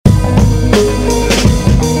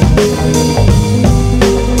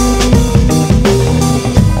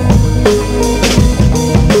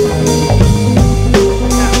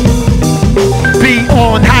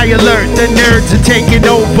are taking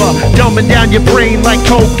over, dumbing down your brain like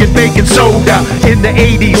Coke and baking soda. In the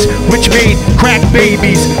 80s, which made crack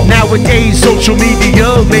babies. Nowadays, social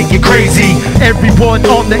media make you crazy. Everyone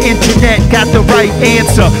on the internet got the right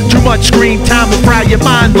answer. Too much screen time will fry your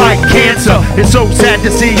mind like cancer. It's so sad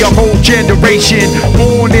to see a whole generation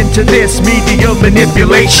born into this media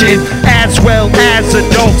manipulation, as well as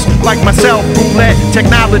adults like myself who let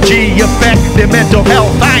technology affect their mental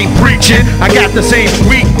health. I ain't preaching, I got the same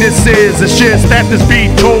weaknesses. It's just that this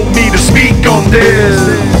beat told me to speak on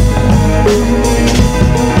this.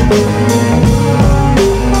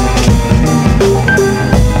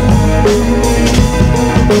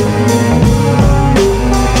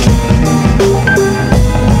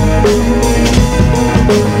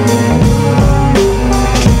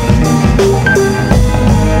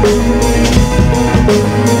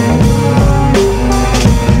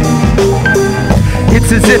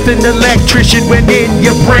 As if an electrician went in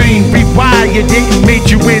your brain, rewired it and made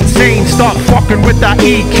you insane. Start fucking with our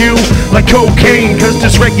EQ like cocaine, cause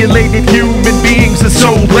dysregulated human beings are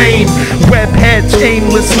so lame. Webheads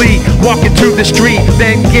aimlessly walking through the street,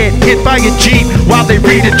 then get hit by a Jeep while they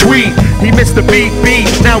read a tweet. He missed the beat,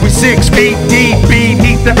 now he's 6 feet deep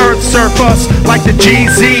beneath the earth's surface like the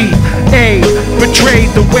GZ.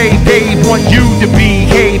 Betrayed the way they want you to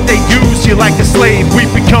behave. They use you like a slave.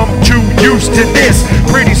 We've become too used to this.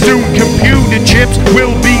 Pretty soon computer chips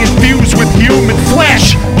will be infused with human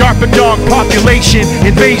flesh. DARPA dog population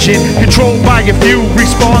invasion, controlled by a few,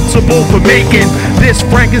 responsible for making this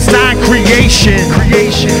Frankenstein creation.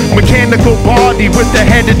 Mechanical body with the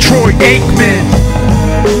head of Troy Aikman.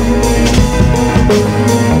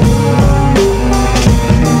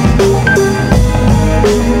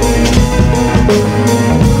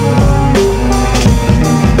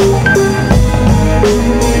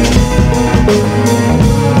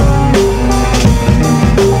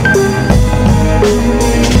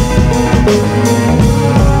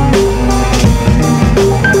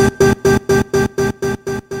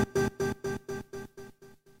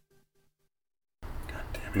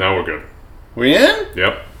 Now we're good. We in?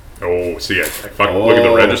 Yep. Oh, see, I fucked. Look at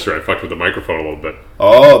the register. I fucked with the microphone a little bit.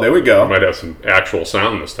 Oh, there we go. I might have some actual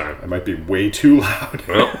sound this time. It might be way too loud.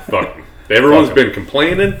 Well, fuck them. Everyone's been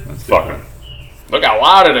complaining. Fuck them. Look how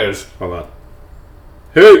loud it is. Hold on.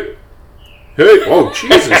 Hey! Oh,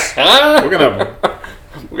 Jesus! We're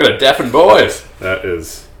gonna deafen boys. That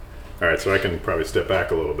is... Alright, so I can probably step back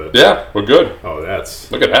a little bit. Yeah, we're good. Oh,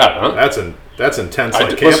 that's... Look at that, huh? That's intense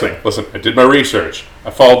like camping. Listen, I did my research. I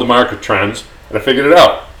followed the market trends, and I figured it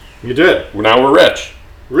out. You did? Now we're rich.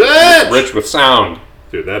 Rich with sound.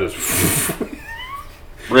 Dude, that is...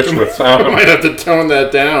 Rich with sound. I might have to tone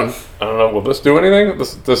that down. I don't know, will this do anything?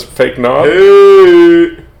 This fake knob?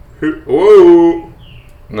 Hey! Whoa!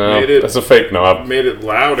 No, that's a fake knob. Made it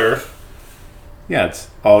louder. Yeah, it's...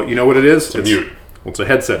 Oh, you know what it is? It's mute. Well, it's a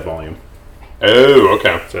headset volume. Oh,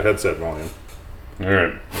 okay. It's a headset volume.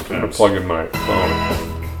 Alright. I'm going to plug in my phone.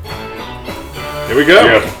 Here we go.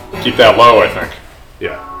 Yeah, keep that low, I think.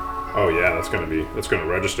 Yeah. Oh, yeah, that's going to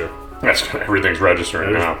register. Everything's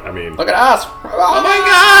registering now. I mean... Look at us! Oh my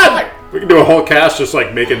god! We can do a whole cast just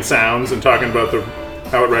like making sounds and talking about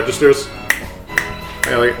how it registers.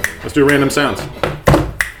 Yeah, let's do random sounds.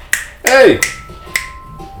 Hey!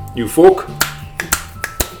 You folk.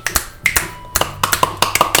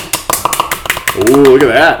 Ooh, look at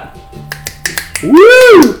that.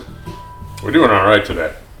 Woo! We're doing alright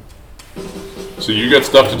today. So you got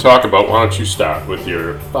stuff to talk about. Why don't you start with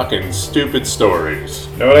your fucking stupid stories?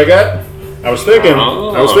 Know what I got? I was thinking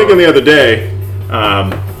the other day.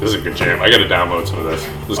 This is a good jam. I gotta download some of this.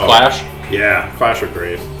 This Clash? Yeah, Clash are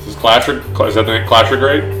great. Is that the name? Clash are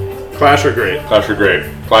great? Clash are great. Clash are great.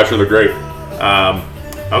 Clash are the great. I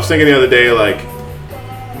was thinking the other day,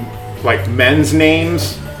 like men's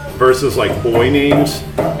names versus like boy names,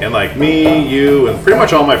 and like me, you, and pretty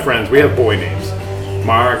much all my friends, we have boy names.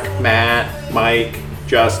 Mark, Matt, Mike,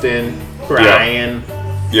 Justin, Brian,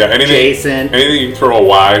 anything, Jason. Anything you can throw a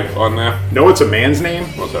Y on there? Know what's a man's name?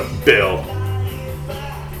 What's that? Bill.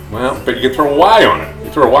 Well, but you can throw a Y on it.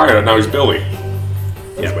 You throw a Y on it, now he's Billy.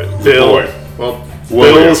 Yeah, but Bill. Boy. Well,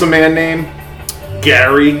 William. Bill is a man name.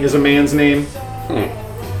 Gary is a man's name.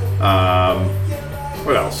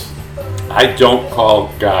 What else? I don't call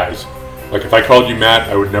guys. Like, if I called you Matt,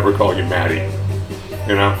 I would never call you Matty.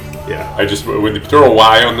 You know? Yeah. When you throw a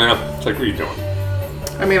Y on that, it's like, what are you doing?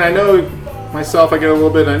 I mean, I know myself, I get a little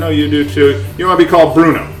bit, I know you do too. You want to be called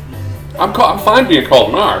Bruno. I'm fine being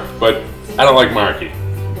called Mark, but I don't like Marky.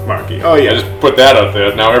 Marky. Oh, yeah. I just put that out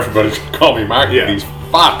there. Now everybody's going to call me Marky. Yeah. These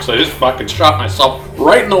fucks. I just fucking shot myself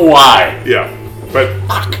right in the Y. Yeah. But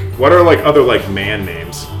fuck. What are like other like man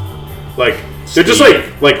names? Like They're just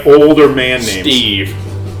like older man names. Steve.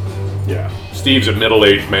 Yeah. Steve's a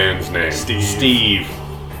middle-aged man's name. Steve.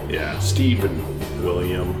 Yeah. Stephen.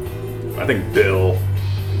 William. I think Bill.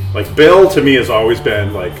 Like Bill to me has always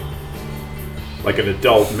been like an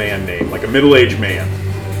adult man name, like a middle-aged man.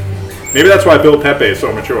 Maybe that's why Bill Pepe is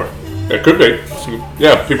so mature. It could be.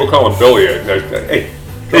 Yeah, people call him Billy. Hey,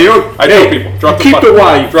 I tell people, drop the keep the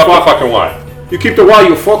Y. Drop the fucking Y. You keep the Y,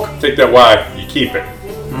 you fuck. Take that Y, you keep it.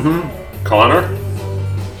 Connor?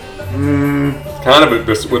 Kind of,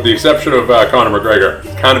 with the exception of Conor McGregor,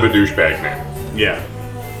 kind of a douchebag name. Yeah.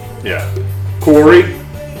 Yeah. Corey?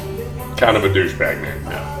 Kind of a douchebag name.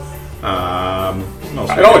 Yeah. I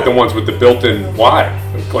don't like the ones with the built-in Y.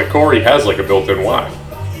 Like Corey has like a built-in Y.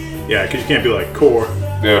 Yeah, because you can't be like Core.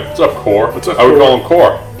 Yeah. What's up, Core? What's up, I would Core? call him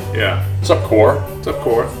Core. Yeah. What's up, Core? What's up,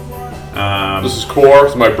 Core? This is Core.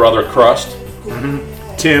 This is my brother, Crust.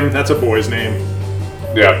 Tim, that's a boy's name.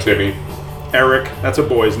 Yeah, Timmy. Eric, that's a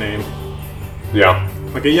boy's name. Yeah.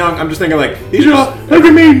 Like a young, I'm just thinking like, these are all, look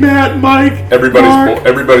at me, Matt, Mike, Mark.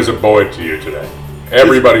 Everybody's a boy to you today.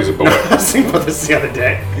 Everybody's a boy. I was thinking about this the other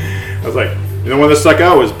day. I was like, the one that stuck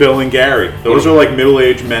out was Bill and Gary. Those are like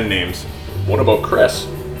middle-aged men names. What about Chris?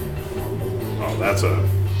 Oh, that's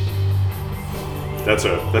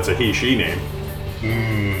a he/she name.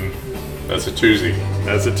 That's a Tuesday.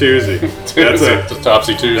 That's a Tuesday. That's a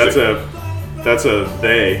Topsy Tuesday. That's a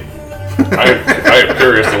they. I am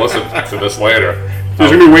curious to listen to this later. It's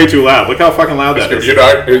gonna be way too loud. Look how fucking loud that is. You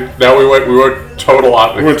know, now we went total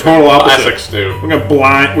opposite. We're total opposite. Classics, dude. We're gonna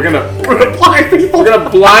blind people. We're gonna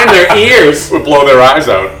blind their ears. We'll blow their eyes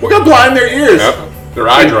out. We're gonna blind their ears. Yep. Their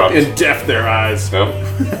eye drums. And deaf their eyes. Yep.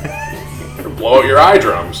 Blow out your eye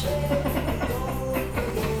drums.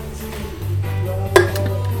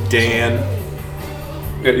 Dan.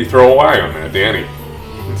 Yeah, you throw a Y on that, Danny.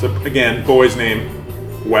 It's again, boy's name.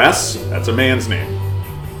 Wes, that's a man's name.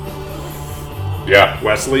 Yeah.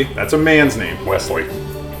 Wesley, that's a man's name. Wesley.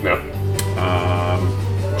 No.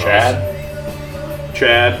 Chad,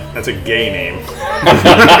 that's a gay name.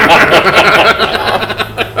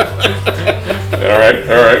 All right.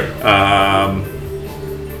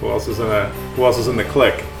 Who else is in the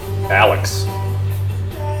clique? Alex.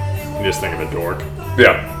 You just think of a dork.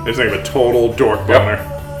 Yeah. Just think of a total dork boner.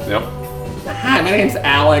 Yep. Hi, my name's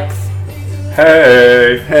Alex.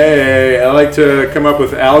 Hey, I like to come up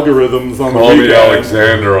with algorithms on the call me weekends.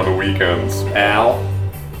 Alexander on the weekends. Al.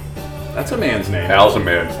 That's a man's name. Al's a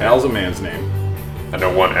man's. Al's a man's name. I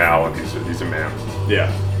know one Al, and he's a man.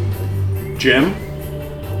 Yeah. Jim.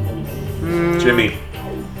 Jimmy.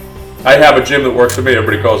 I have a Jim that works for me.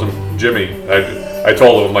 Everybody calls him Jimmy. I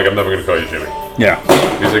told him, I'm not going to call you Jimmy. Yeah.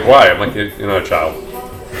 He's like, why? I'm like, you're not a child.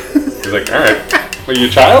 He's like, all right. Are you a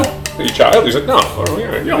child? Are you a child? He's like, no.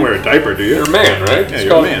 You don't wear a diaper, do you? You're a man, right? Yeah,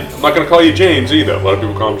 you're a man. I'm not going to call you James either. A lot of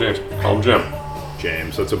people call him James. Call him Jim.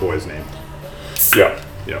 James, that's a boy's name. Yeah.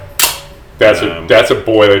 Yeah. That's a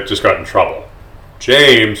boy that just got in trouble.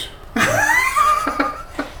 James.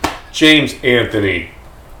 James Anthony.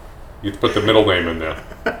 You put the middle name in there.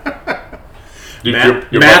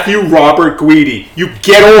 Matthew Robert Guidi. You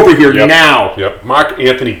get over here now. Yep. Mark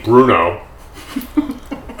Anthony Bruno.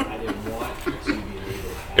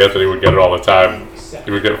 Anthony would get it all the time. He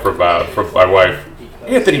would get it from my wife.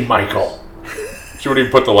 Anthony Michael. She wouldn't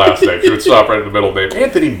even put the last name. She would stop right in the middle name.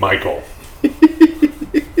 Anthony Michael.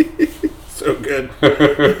 So good.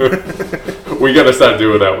 We gotta start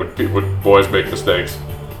doing that when boys make mistakes.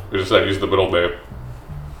 We just start using the middle name.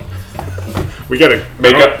 We gotta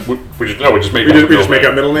make up. We just make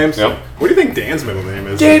up middle names. Yep. What do you think Dan's middle name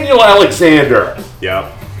is? Daniel Alexander.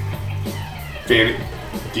 Yep.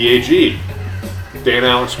 DAG. Dan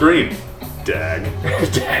Alex Green. Dag.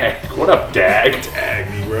 Dag. What up, Dag? Dag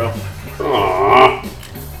me, bro. Aww.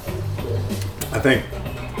 What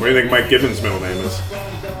do you think Mike Gibbons' middle name is?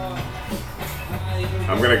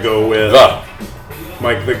 I'm gonna go with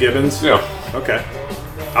Mike the Gibbons. Yeah. Okay.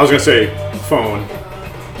 I was gonna say phone.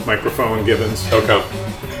 Microphone Gibbons. Okay.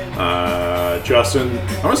 Justin.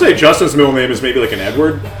 I'm gonna say Justin's middle name is maybe like an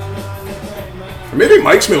Edward. Or maybe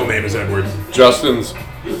Mike's middle name is Edward. Justin's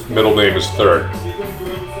middle name is Third.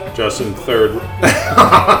 Justin Third.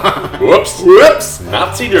 Whoops.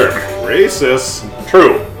 Nazi German. Racist.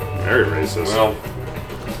 True. Very racist. Well,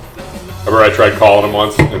 remember I tried calling him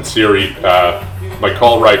once, and Siri, like,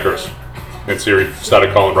 call Rikers. And Siri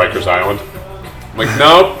started calling Rikers Island. I'm like,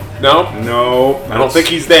 no. I don't think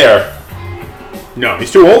he's there. No,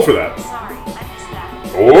 he's too old for that. Sorry, I missed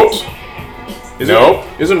that. Oops.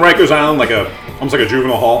 Isn't Rikers Island almost like a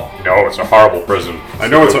juvenile hall? No, it's a horrible prison. I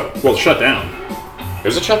know it's shut down.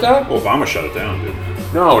 Is it shut down? Well, Obama shut it down, dude.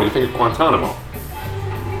 No, what do you think of Guantanamo?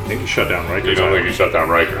 think he shut down Rikers You don't Island. think he shut down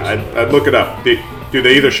Rikers? I'd look it up. Do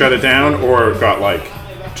they either shut it down or got like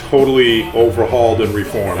totally overhauled and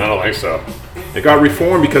reformed? I don't think so. It got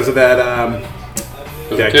reformed because of that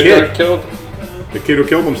The that kid kid, got killed? the kid who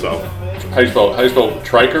killed himself. How do you spell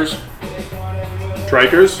Trikers?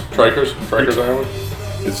 Trikers? Trikers Island?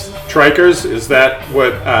 Is Trikers? Is that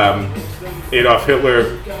what Adolf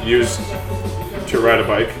Hitler used to ride a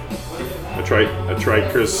bike? A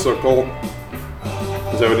Trikers circle?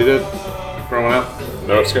 Is that what he did growing up?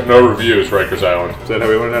 No, it's got no reviews, Rikers Island. Is that how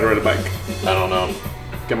he learned how to ride a bike? I don't know.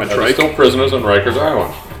 Get my There's trike? still prisoners on Rikers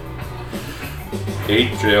Island.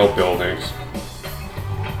 8 jail buildings.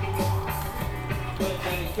 I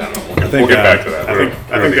don't know. We'll get back to that.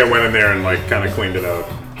 I think they went in there and like kind of cleaned it out.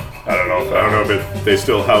 I don't know. I don't know if they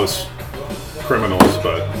still house criminals,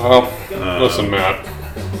 but Well, listen, Matt.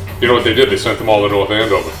 You know what they did? They sent them all to North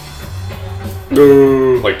Andover.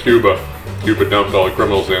 Like Cuba. Cuba dumped all the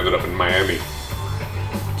criminals. They ended up in Miami.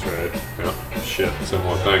 that's right. Yeah, Shit.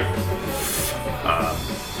 similar thing.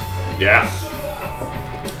 Yeah.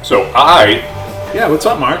 So Yeah. What's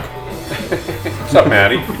up, Mark? what's up,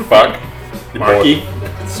 Matty? You fuck. You Marky?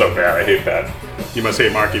 both- It's so bad. I hate that. You must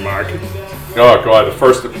hate Marky Mark. Oh god,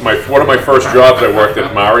 one of my first jobs, I worked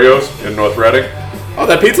at Mario's in North Reading. Oh,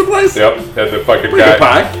 that pizza place? Yep, had the fucking Pretty good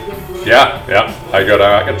guy. pie. Yeah. I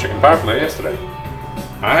got chicken pie from there yesterday.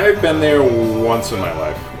 I've been there once in my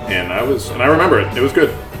life, and I remember it. It was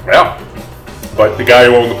good. Yeah. But the guy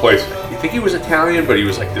who owned the place, you think he was Italian, but he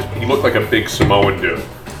was like this. He looked like a big Samoan dude.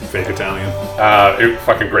 Fake Italian.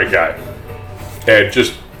 Fucking great guy. And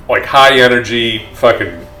just like high energy,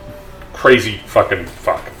 fucking crazy fucking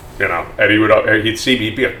fuck. You know, and he'd see me,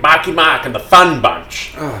 he'd be like, Marky Mark and the Fun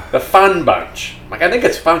Bunch. The Fun Bunch. I'm like, I think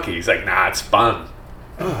it's funky. He's like, nah, it's fun.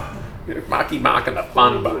 Marky Mark and the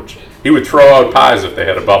Fun Bunch. He would throw out pies if they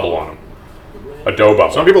had a bubble on them. A dough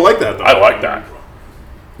bubble. Some people like that, though. I like that.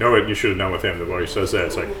 No, you should have known with him the way he says that.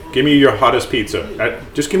 It's like, give me your hottest pizza.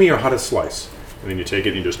 Just give me your hottest slice. And then you take it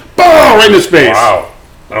and you just, boom, right in his face. Wow.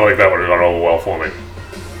 I don't think that would have gone over well for me.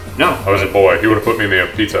 No. I was a boy. He would have put me in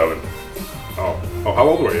the pizza oven. Oh, how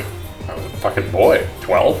old were you? I was a fucking boy.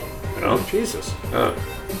 12, you know? Jesus.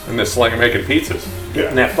 And they're slinging making pizzas.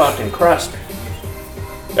 Yeah. that fucking crust.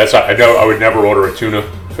 That's how I know I would never order a tuna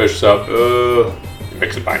fish sub.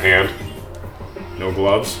 Mix it by hand. No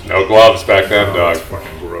gloves? No gloves back then, dog. That's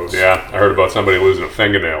fucking gross. Yeah, I heard about somebody losing a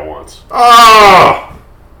fingernail once. Ah!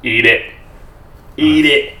 Eat it. Eat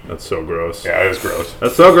it. That's so gross. Yeah, it was gross.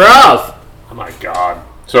 That's so gross. Oh my god.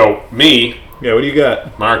 So, me, Yeah, what do you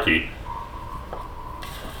got? Marky,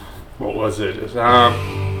 what was it? It was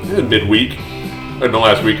midweek, in the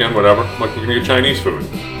last weekend, whatever. I'm like, we're gonna get Chinese food.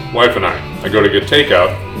 Wife and I go to get takeout.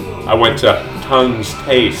 I went to Tung's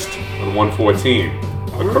Taste on 114.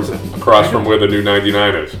 Where is it? Across from where the new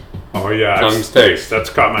 99 is. Oh, yeah. Tung's Taste. That's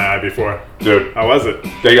caught my eye before. Dude, How was it?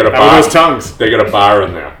 they got a How bar. were those tongues? They got a bar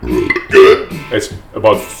in there. It's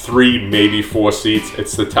about 3, maybe 4 seats.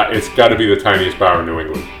 It's got to be the tiniest bar in New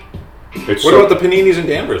England. It's What about the paninis and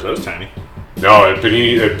Danvers? That was tiny. No,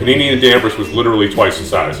 Panini and Danvers was literally twice the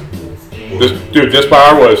size. This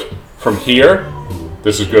bar was from here.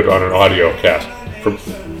 This is good on an audio cast.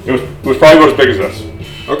 It was probably about as big as this.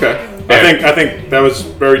 Okay. I think that was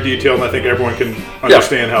very detailed, and I think everyone can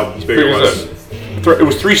understand how big it was. It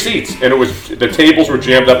was 3 seats, and the tables were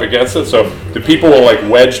jammed up against it, so the people were like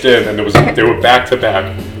wedged in, and they were back to back.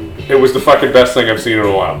 It was the fucking best thing I've seen in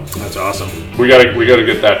a while. That's awesome. We gotta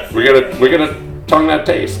get that. We gotta tongue that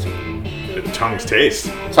taste. The tongues taste.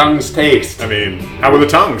 Tongue's taste. I mean, how were the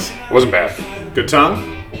tongues? It wasn't bad. Good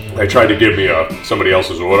tongue? They tried to give me somebody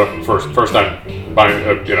else's order. First time buying,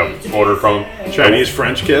 ordered from Chinese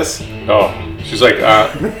French kiss? Oh, she's like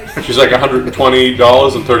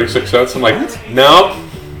 $120.36. I'm like, nope.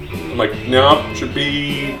 I'm like, nope. Should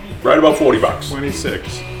be right about $40.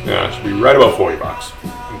 26. Yeah, it should be right about $40.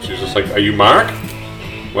 And she's just like, are you Mark?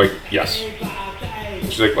 I'm like, yes.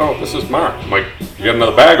 And she's like, well, this is Mark. I'm like, you got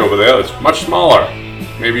another bag over there that's much smaller.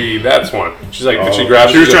 Maybe that's one. She's like, and she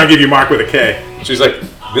grabs. She was trying to give you Mark with a K. She's like,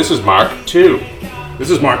 this is Mark 2. This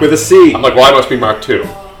is Mark with a C. I'm like, well, I must be Mark 2.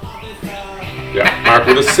 Yeah, Mark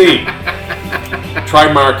with a C.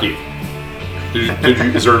 Try Marky.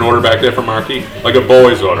 Is there an order back there for Marky? Like a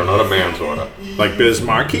boy's order, not a man's order. Like Biz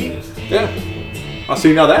Marky? Yeah. Oh, so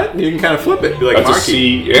you know that? You can kind of flip it. Be like That's Marky. a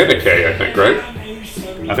C and a K, I think, right?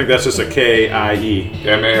 I think that's just a K-I-E.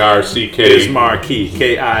 M-A-R-C-K. Biz Marky.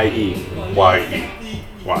 K-I-E. Y-E.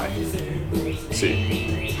 Y. C.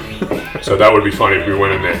 So that would be funny if we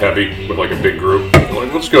went in there heavy with like a big group. We're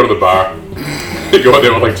like, let's go to the bar. You go in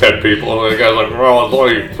there with like 10 people, and the guy's like, well, it's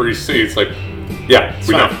only 3 seats. Like, yeah,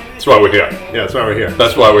 we know. That's why we're here. Yeah, that's why we're here.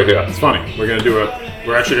 That's why we're here. It's funny. We're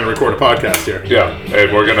actually going to record a podcast here. Yeah,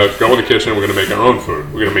 and we're gonna go in the kitchen. We're gonna make our own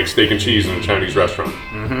food. We're gonna make steak and cheese in a Chinese restaurant.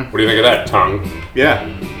 Mm-hmm. What do you think of that, Tongue? Yeah.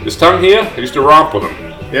 Is Tongue here? I used to romp with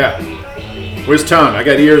him. Yeah. Where's Tongue? I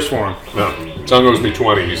got ears for him. No, Tongue owes me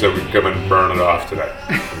 20. He said we could come and burn it off today.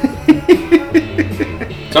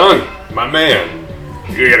 Tongue, my man.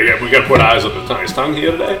 We gotta put eyes on the Tongue. Is Tongue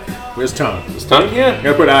here today? Where's Tongue? Is Tongue here? I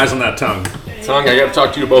gotta put eyes on that Tongue. Tongue, I gotta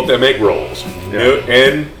talk to you about them egg rolls. Yeah.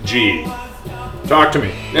 NG. Talk to me.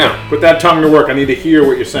 Yeah. Put that tongue to work. I need to hear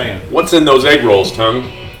what you're saying. What's in those egg rolls, Tongue?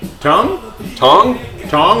 Tongue? Tongue?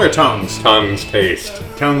 Tongue or tongues? Tongue's taste.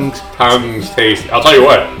 Tongues. Tongue's taste. I'll tell you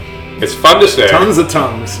what. It's fun to say. Tons of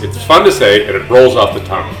tongues. It's fun to say, and it rolls off the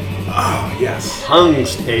tongue. Oh, yes.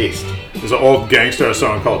 Tongue's taste. There's an old gangster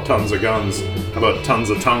song called Tons of Guns. How about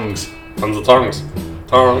tons of tongues? Tons of tongues.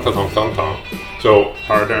 Tongue, tongue, tongue, tongue. So,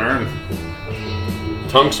 Hard to earn.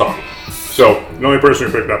 tongue song. So, The only person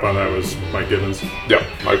who picked up on that was Mike Gibbons. yeah,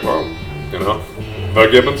 Mike, well, you know, the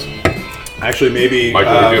Gibbons. Actually, maybe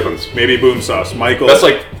Michael Gibbons. Maybe Boom Sauce. Michael. That's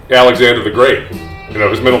like Alexander the Great. You know,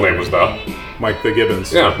 his middle name was the. Mike the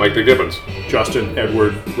Gibbons. Yeah, Mike the Gibbons. Justin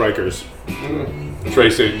Edward Rikers.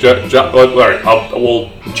 Tracy,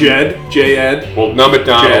 we'll J-Ed. We'll numb it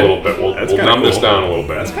down Jed. a little bit. We'll That's numb kinda this cool. down a little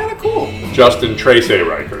bit. That's kind of cool. Justin Tracy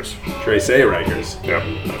Rikers. Tracy Rikers. Yeah.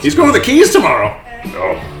 He's going to the Keys tomorrow.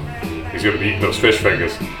 Oh, he's gonna be eating those fish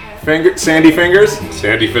fingers. Sandy Fingers?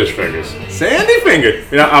 Sandy fish fingers. Sandy Finger.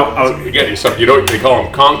 You know, I'll Again, you know, they call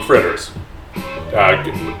them conch fritters.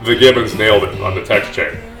 The Gibbons nailed it on the text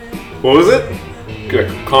chain. what was it?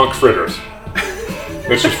 Conch fritters.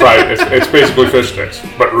 It's just fried. It's basically fish sticks,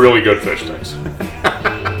 but really good fish sticks.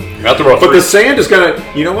 Not the But the sand is gonna,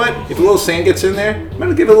 you know what? If a little sand gets in there, I'm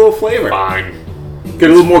gonna give it a little flavor. fine. Get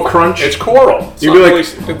a little more crunch. It's coral. It's You'd be not like,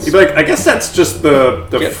 really- it's- you'd be like, I guess that's just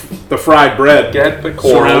the fried bread get the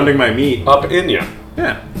coral surrounding my meat. up in you.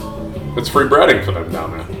 Yeah. It's free breading for them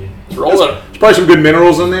down there. It's roll it. There's probably some good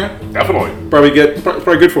minerals in there. Definitely. Probably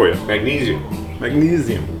good for you. Magnesium.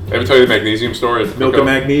 Magnesium. Did I ever tell you the magnesium story? At the Milk of cookout?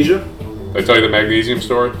 magnesia? Did I tell you the magnesium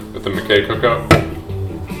story at the McKay cookout?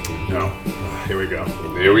 No. Here we go.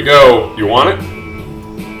 Here we go. You want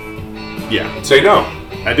it? Yeah. Say no.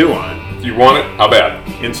 I do want it. You want it? How bad?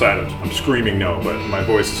 Inside I'm screaming no, but my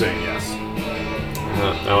voice is saying yes.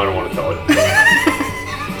 No, I don't want to tell it.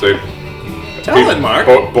 See, Tell it, Mark.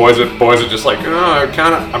 Boys are just like, oh, I'm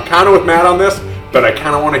kind of with Matt on this, but I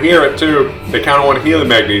kind of want to hear it too. They kind of want to hear the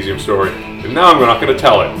magnesium story, and now I'm not going to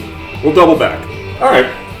tell it. We'll double back. All right.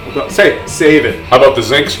 Save it. How about the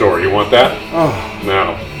zinc story? You want that? Oh.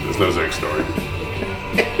 No, there's no zinc story.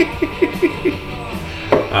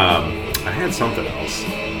 I had something else.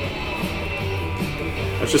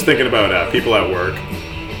 I was just thinking about people at work,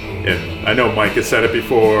 and I know Mike has said it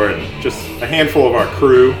before, and just a handful of our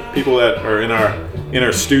crew, people that are in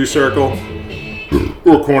our stew circle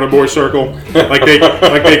or corner boy circle, like they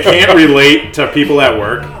can't relate to people at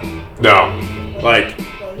work. No. Like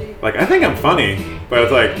I think I'm funny, but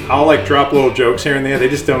it's like I'll like drop little jokes here and there. They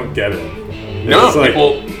just don't get it. No, It's like,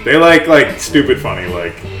 people. they like stupid funny,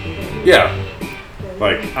 Yeah.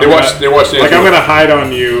 like They watch the like I'm gonna hide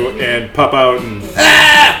on you and pop out and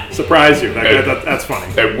surprise you. That's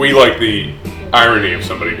funny. And we like the irony of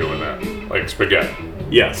somebody doing that, like spaghetti.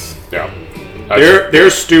 Yes, Yeah.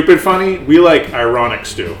 they're stupid funny. We like ironic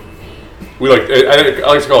stew, We like. I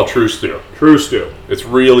like to call it true stew. true stew. It's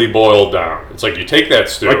really boiled down. It's like you take that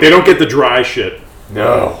stew. Like they don't get the dry shit.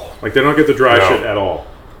 No. Like they don't get the dry No. shit at all.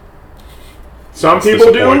 Some That's people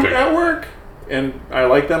do disappointing. at work, and I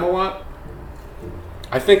like them a lot.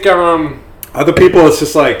 I think Other people, it's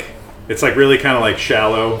just like really kind of like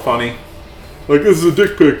shallow funny. Like this is a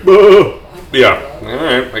dick pic. Ah. yeah. All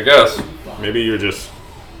right. I guess Maybe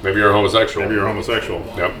you're homosexual. homosexual.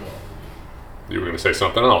 Yep. You were gonna say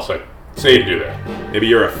something else. I saved you there. Maybe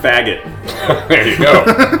you're a faggot. There you go.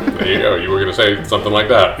 There you go. You were gonna say something like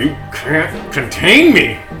that. You can't contain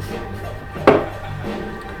me.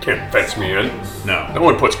 Can't fence me in. No, No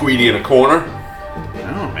one puts Guidi in a corner.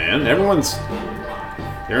 no, man.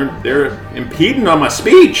 They're impeding on my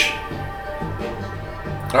speech.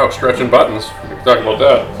 Oh, stretching buttons. We can talk about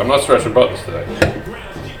that. I'm not stretching buttons today.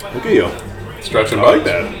 Look at you. Stretching I like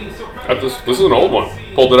buttons. that. This is an old one.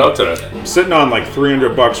 Pulled it out today. I'm sitting on like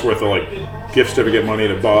 $300 worth of like gift certificate money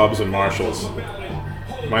to Bob's and Marshalls.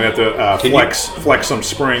 Might have to flex some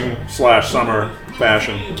spring/summer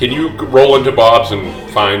fashion. Can you roll into Bob's and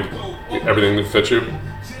find everything that fits you?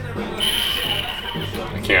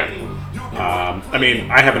 I can't. I mean,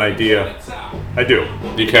 I have an idea. I do.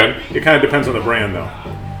 You can? It kind of depends on the brand, though.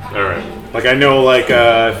 All right. Like I know, like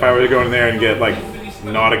if I were to go in there and get like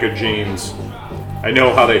Nautica jeans. I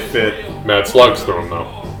know how they fit. Mad slugs through them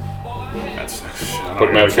though. That's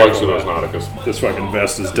Put mad slugs through those Nauticas. This fucking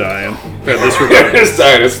vest is dying. Yeah, this It's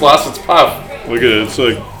dying. It's lost its puff. Look at it. It's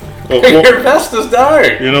like. Your vest is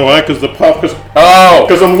dying. You know why? Because the puff. Oh.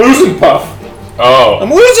 Because I'm losing puff. Oh. I'm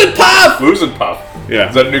losing puff. Losing Puff. Yeah.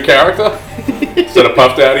 Is that a new character? Instead of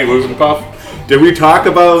Puff Daddy, Losing Puff? Did we talk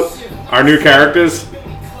about our new characters?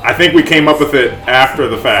 I think we came up with it after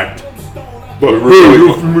the fact. But You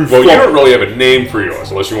don't really have a name for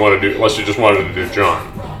yours unless you just wanted to do John.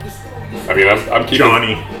 I mean, I'm keeping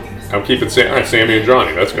Johnny. I'm keeping Sammy and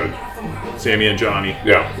Johnny. That's good. Sammy and Johnny.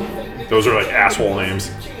 Yeah. Those are like asshole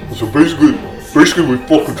names. So basically we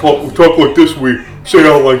fucking talk. We talk like this. We say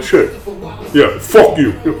out like shit. Yeah, fuck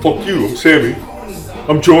you. Yeah, fuck you. I'm Sammy.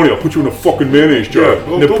 I'm Johnny. I'll put you in a fucking mayonnaise jar.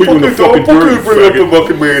 Yeah. And then put you in the fucking bring dirty up the faggot.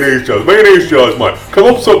 fucking mayonnaise jar. The mayonnaise jar is mine. Come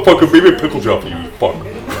up with some fucking maybe a pickle jar for you, you fuck.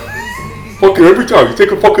 Fucking every time you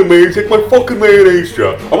take a fucking mayonnaise, take my fucking mayonnaise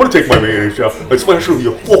jar. I'm gonna take my mayonnaise jar and smash it over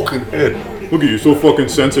your fucking head. Look at you, so fucking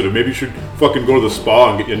sensitive. Maybe you should fucking go to the spa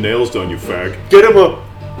and get your nails done, you fag. Get him a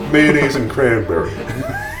mayonnaise and cranberry.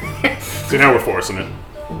 See, now we're forcing it.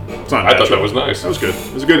 It's not I thought natural. that was nice. That was good.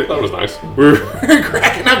 It was good. That was nice. We were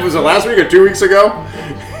cracking up. Was it last week or 2 weeks ago?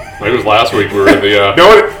 I think it was last week. We were in the.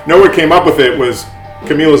 No one came up with it was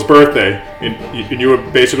Camila's birthday, and you were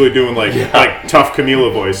basically doing like tough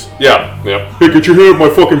Camila voice. Yeah. Hey, get your hand off my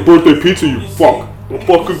fucking birthday pizza, you fuck. I'll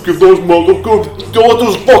fucking give those motherfuckers. Don't let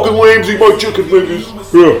those fucking lambs eat my chicken fingers.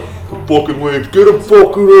 Yeah. The fucking lambs. Get them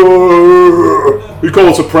fucking. You call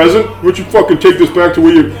us a present? Why don't you fucking take this back to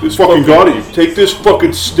where you fucking got it? Take this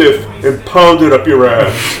fucking stiff and pound it up your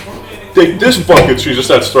ass. Take this fucking. She just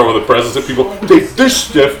starts throwing the presents at people. Take this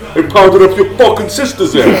stiff and pound it up your fucking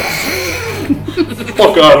sister's ass.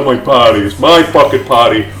 Fuck out of my party. It's my fucking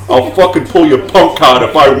party. I'll fucking pull your punk card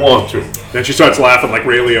if I want to. Then she starts laughing like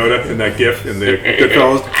Ray Liotta in that gif in the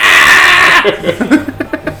Goodfellas.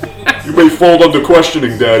 You may fall under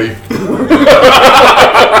questioning, Daddy.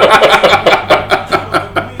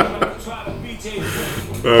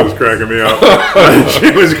 That was cracking me up.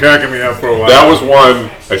 She was cracking me up for a while. That was one.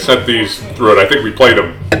 I sent these through it. I think we played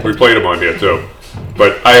them. We played them on here too.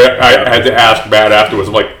 But I had to ask Matt afterwards.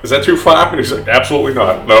 I'm like, is that too far? And he's like, absolutely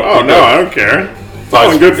not. No. Oh no, I don't care. It's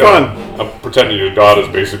all in good fun. I'm pretending your daughter's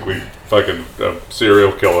basically fucking a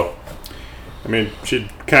serial killer. I mean, she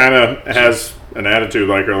kind of has an attitude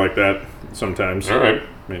like her like that sometimes. All right.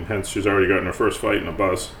 I mean, hence she's already gotten her first fight in a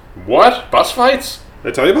bus. What? Bus fights? Did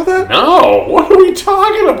I tell you about that? No. What are we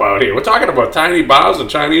talking about here? We're talking about tiny bars and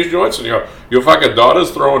Chinese joints, and your fucking daughter's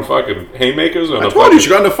throwing fucking haymakers. And I told you she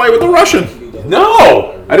got in a fight with a Russian.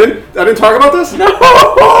 No. I didn't talk about this. No.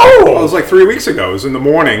 It was like 3 weeks ago. It was in the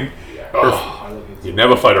morning. You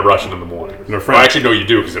never fight a Russian in the morning. her friend. Well, actually, no, you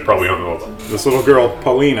do because they're probably hungover. This little girl,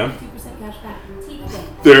 Paulina.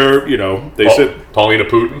 They're they sit. Paulina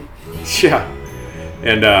Putin. Yeah,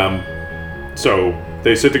 and so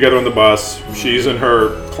they sit together on the bus. She's in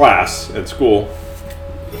her class at school,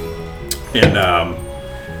 and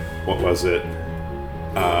what was it?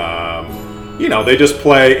 They just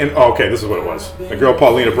play. And okay, this is what it was. The girl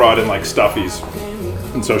Paulina brought in like stuffies,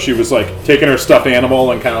 and so she was like taking her stuffed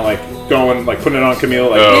animal and kind of like going like putting it on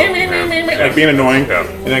Camila, like like being annoying. Yeah.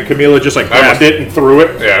 And then Camila just like grabbed it and threw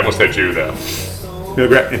it. Yeah, I almost had you there.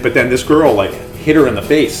 But then this girl like hit her in the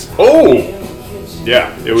face. Oh, Yeah,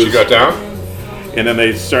 it was. she got down. And then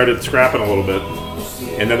they started scrapping a little bit,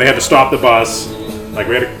 and then they had to stop the bus. Like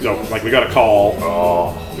we had, we got a call.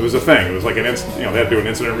 Oh, It was a thing. It was like an they had to do an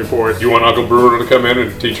incident report. you want Uncle Brewer to come in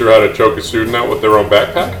and teach her how to choke a student out with their own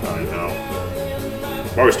backpack? I know.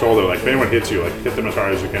 I've always told her like, if anyone hits you, like hit them as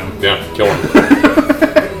hard as you can. Yeah, kill him.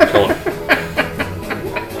 Kill him.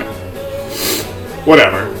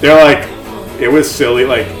 Whatever. They're like, it was silly.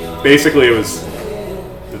 Like basically, it was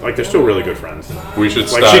like they're still really good friends. We should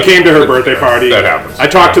Like start. she came to her birthday party. That happens. I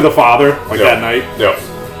talked to the father like Yep. that night, Yep.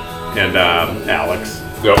 and Alex.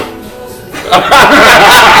 Yep.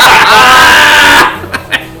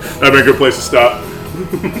 That'd be a good place to stop.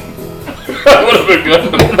 That would have been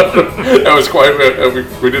good. That was quite.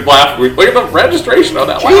 We did laugh. Look at the registration on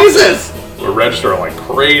that. Jesus! We're registering like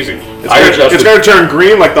crazy. It's gonna turn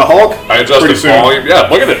green like the Hulk. I adjusted pretty soon. volume. Yeah,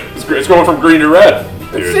 look at it. It's going from green to red.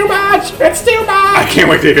 Dude. It's too much. It's too I much. can't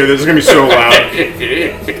wait to hear this. It's gonna be so loud.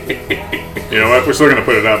 You know what? We're still gonna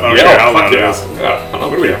put it up. I don't care how loud it is. Yeah. I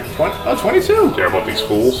don't know. Yeah. 22. Care about these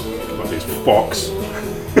fools. About these fucks.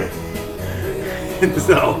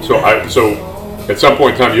 So. So at some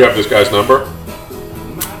point in time, you have this guy's number.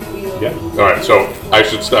 Yeah. All right. So I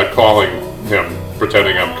should start calling him,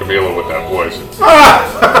 pretending I'm Camila with that voice.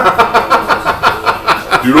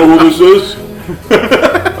 You know who this is?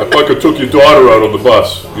 I fucking took your daughter out on the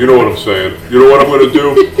bus. You know what I'm saying? You know what I'm gonna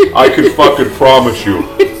do? I can fucking promise you.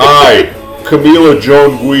 Camila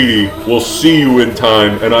Joan Guidi will see you in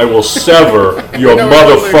time, and I will sever your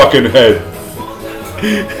motherfucking head.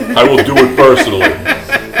 I will do it personally.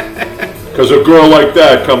 Because a girl like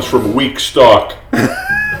that comes from weak stock.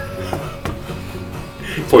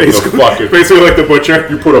 Basically like the butcher.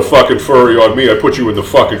 You put a fucking furry on me, I put you in the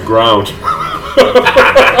fucking ground.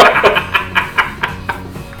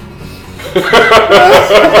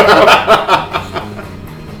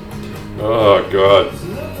 Oh, God.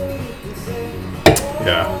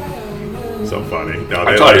 Yeah. So funny. No,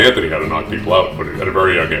 I taught Anthony how to knock people out, but at a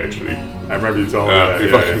very young age. I remember you telling me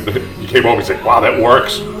that. He came home, he's like, wow, that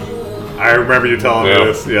works. I remember you telling me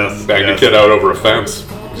this, yes. Banged a kid out over a fence.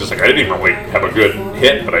 He's just like, I didn't even really have a good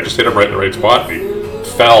hit, but I just hit him right in the right spot, and he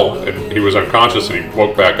fell, and he was unconscious, and he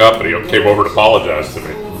woke back up, and he came over to apologize to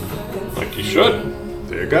me. Like, you should.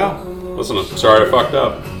 There you go. Listen, I'm sorry I fucked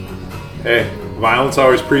up. Hey, violence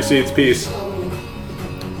always precedes peace.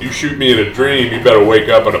 You shoot me in a dream, you better wake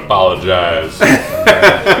up and apologize.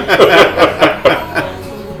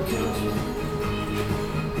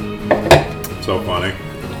 So funny.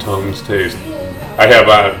 Tongue's taste. I have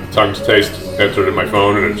tongue's taste entered in my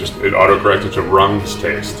phone, and it autocorrected to rung's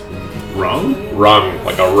taste. Rung? Rung,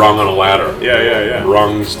 like a rung on a ladder. Yeah.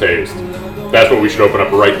 Rung's taste. That's what we should open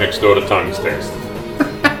up right next door to tongue's taste.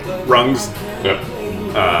 Rungs? Yep.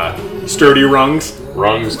 Sturdy rungs?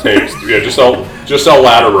 Rung's taste. Yeah, just sell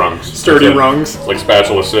ladder rungs. Sturdy rungs? Like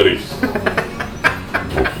Spatula City.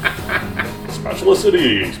 Spatula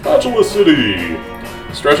City. Spatula City.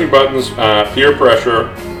 Stretching buttons, peer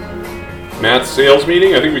pressure. Matt's sales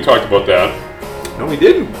meeting. I think we talked about that. No, we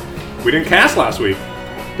didn't. We didn't cast last week.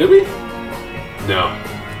 Did we? No.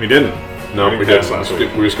 We didn't. No, we didn't. Last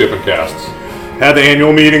week. We were skipping casts. Had the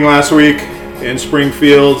annual meeting last week in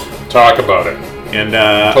Springfield. Talk about it. And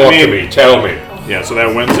Talk to me. Tell me. Yeah, so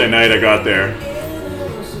that Wednesday night I got there.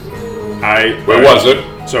 Where was it?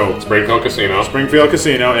 So Springfield Casino. Springfield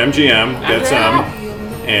Casino, MGM. Get some.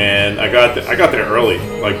 And I got there early.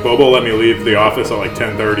 Like Bobo let me leave the office at like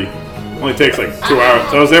 10:30. Only takes like 2 hours.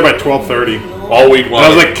 So I was there by 12:30. All week long. And I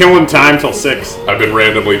was like killing time till 6. I've been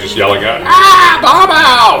randomly just yelling at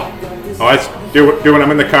Bobo! Oh, I do when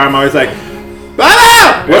I'm in the car. I'm always like,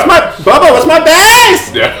 Bobo! What's my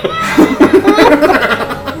bass? Yeah.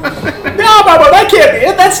 No, Bobo, that can't be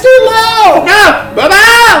it. That's too low. No, Bobo!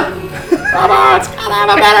 Bobo, it's gotta have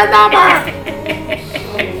a better number.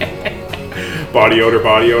 Body odor.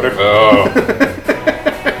 Oh.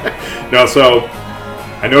 No, so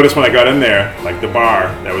I noticed when I got in there, like the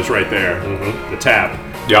bar that was right there, the tap.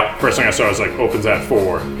 Yep. First thing I saw was like opens at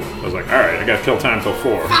 4. I was like, all right, I got to kill time till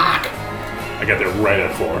 4. Fuck. I got there right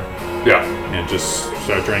at 4. Yeah. And just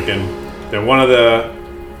start drinking. Then one of the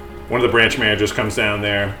branch managers comes down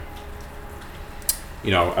there. I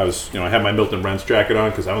had my Milton Rents jacket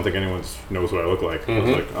on because I don't think anyone knows what I look like. I was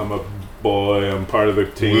like, I'm a boy, I'm part of the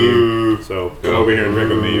team. Woo. So come over here and drink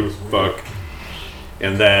with me, fuck.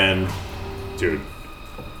 And then, dude,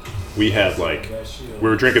 we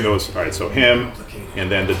were drinking those. All right, so him, and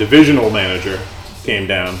then the divisional manager came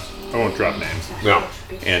down. I won't drop names. No.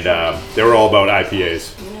 And they were all about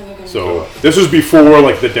IPAs. So this was before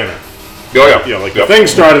like the dinner. Oh yeah. Yeah, like the thing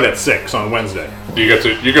started at 6 on Wednesday. You got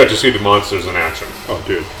to see the monsters in action. Oh,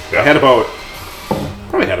 dude. Yeah. I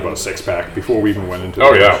probably had about a 6-pack before we even went into it.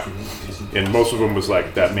 Oh yeah. And most of them was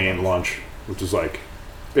like that main lunch, which is like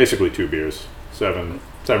basically 2 beers, 7%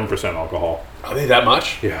 alcohol. Are they that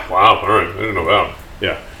much? Yeah. Wow. All right. I didn't know that.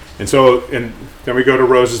 Yeah. And then we go to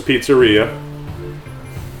Rose's Pizzeria.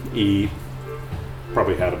 Eat.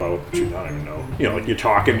 Probably had about, I don't even know. Like you're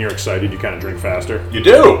talking, you're excited, you kind of drink faster. You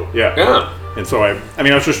do? Yeah. Yeah. And so I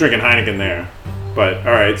was just drinking Heineken there. But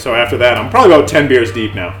all right, so after that, I'm probably about 10 beers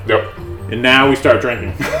deep now. Yep. And now we start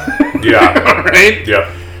drinking. Yeah. Right? Yep.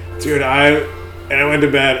 Dude, I went to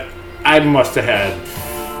bed. I must have had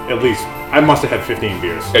 15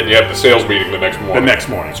 beers. And you had the sales meeting the next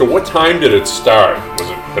morning. So what time did it start? Was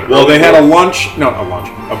it? Well, they had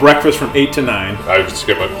a breakfast from 8 to 9. I would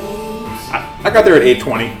skip it. I got there at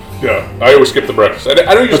 8:20. Yeah, I always skip the breakfast. I don't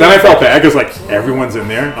usually. But then I felt bad because like everyone's in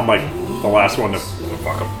there. I'm like the last one to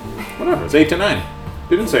fuck them. Whatever. It's 8 to 9.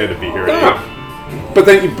 They didn't say I had to be here at 8. Yeah. But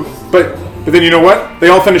then you know what? They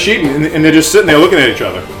all finish eating and they're just sitting there looking at each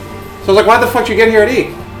other. So I was like, why the fuck did you get here at 8?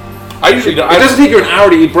 It doesn't take you an hour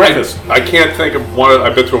to eat breakfast. I can't think of one.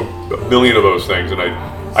 I've been through a million of those things, and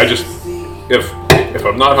I just if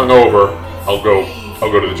I'm not hungover, I'll go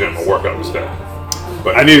to the gym. I'll work out instead.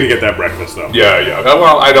 But I needed to get that breakfast though. yeah.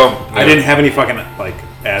 Well, I don't. I didn't have any fucking like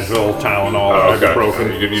Advil, Tylenol, Okay.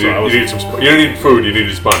 ibuprofen. You so I was need some. You didn't need food. You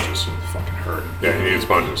needed sponges. fucking hurt. Yeah, you needed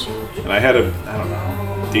sponges. And I had a, I don't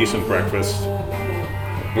know, decent breakfast.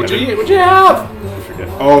 What'd you have? I forget.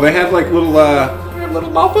 Oh, they had like little, Little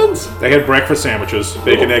muffins. they had breakfast sandwiches,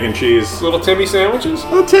 bacon, egg, and cheese. Little Timmy sandwiches.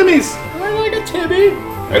 Little Timmy's. I like a Timmy.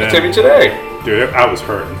 I had Yeah. a Timmy today. Dude, I was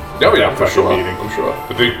hurting. Oh yeah, That for fucking sure. meeting. I'm sure.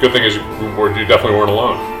 But the good thing is you definitely weren't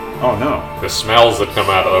alone. Oh no. The smells that come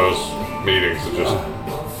out of those meetings are just.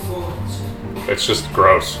 It's just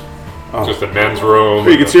gross. Oh. Just a men's room.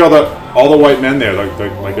 You can see all the white men there, like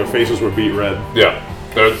their faces were beat red. Yeah.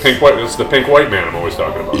 The pink white. It's the pink white man I'm always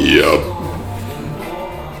talking about. Yep.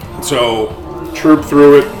 So, trooped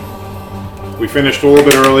through it. We finished a little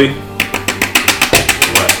bit early.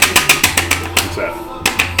 What? What's that?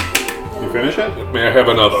 You finish it? May I have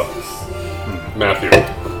another? Matthew.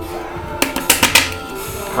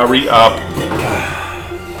 Hurry up.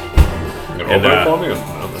 You gonna open it for me? No,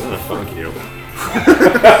 thank you.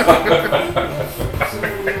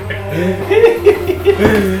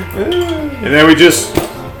 And then we just...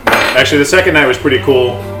 Actually, the second night was pretty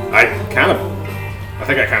cool. I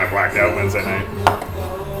think I kind of blacked out Wednesday night.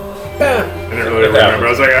 I didn't really remember. I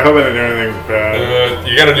was like, I hope I didn't do anything bad.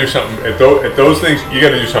 You gotta do something. At those things, you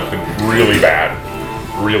gotta do something really bad.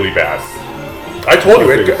 Really bad. I told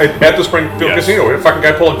you, at the Springfield Yes. Casino, we had a fucking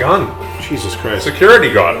guy pull a gun. Jesus Christ.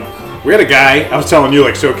 Security got him. We had a guy, I was telling you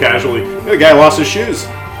like so casually, we had a guy lost his shoes.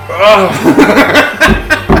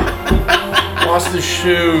 Lost his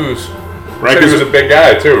shoes. Right, Said he was a big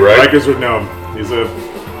guy too, right? Rikers would know him. He's a...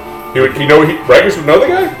 Rikers would know the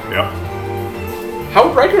guy? Yeah. How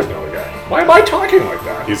would Rikers know the guy? Why am I talking like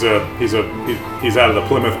that? He's out of the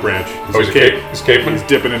Plymouth branch. He's a Cape. He's Capeman? He's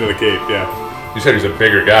dipping into the Cape, yeah. You said he's a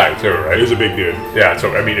bigger guy too, right? He was a big dude. Yeah,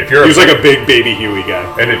 so I mean, if you're He was like a big baby Huey guy.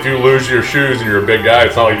 and if you lose your shoes and you're a big guy,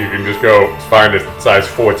 it's not like you can just go find a size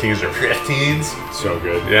 14s or 15s. So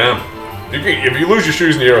good. Yeah. If you lose your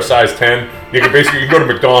shoes and you're a size 10, you can basically go to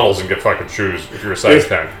McDonald's and get fucking shoes if you're a size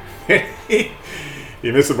 10.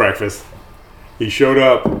 He missed the breakfast. He showed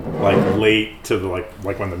up like late to the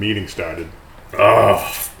like when the meeting started.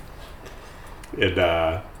 Oh. And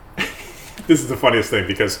this is the funniest thing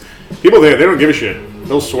because people there, they don't give a shit.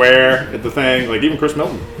 They'll swear at the thing, like even Chris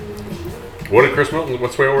Milton. What did Chris Milton?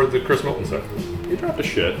 What swear word did Chris Milton say? He dropped a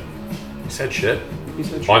shit. He said shit. He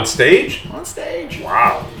said shit. On stage? On stage.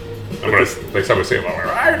 Wow. Next time I see him, I'm like,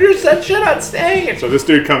 I just said shit on stage. So this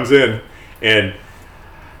dude comes in, and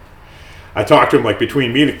I talked to him like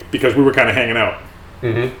between meetings because we were kind of hanging out.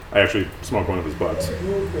 Mm-hmm. I actually smoked one of his butts.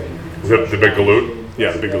 The big galoot?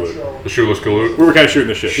 Yeah, the big galoot. The shoeless galoot? We were kind of shooting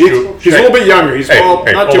the shit. Shoe- He's a little bit younger. He's Hey, tall,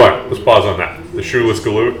 hey, not hold too. on. Let's pause on that. The shoeless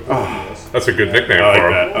galoot? That's a good nickname I like for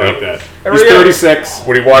him. that. I like that. There He's he is. 36.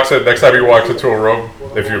 When he walks in, next time he walks into a room,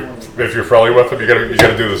 if you're friendly with him, you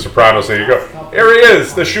gotta do the Sopranos thing. You go, here he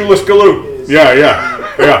is, the shoeless galoot. Yeah.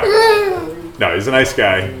 No, he's a nice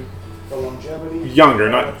guy. Younger,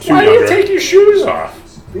 not too Why do younger. you take your shoes off?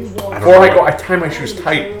 Before know. I tie my shoes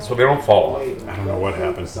tight so they don't fall off. I don't know what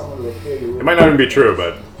happened. It might not even be true,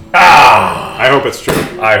 but I hope it's true.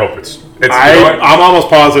 I hope it's you know what? I'm almost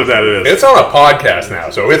positive that it is. It's on a podcast now,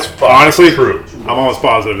 so it's Honestly, true. I'm almost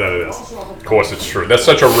positive that it is. Of course, it's true. That's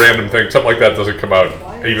such a random thing. Something like that doesn't come out.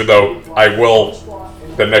 Even though I will,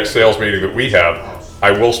 the next sales meeting that we have,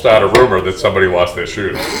 I will start a rumor that somebody lost their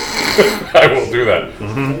shoes. I will do that.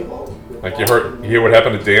 Mm-hmm. Like you hear what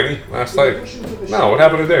happened to Danny last night? No, what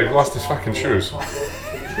happened today? He lost his fucking shoes.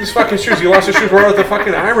 His fucking shoes. He lost his shoes. We're at the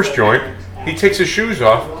fucking Irish joint. He takes his shoes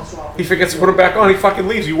off. He forgets to put them back on. He fucking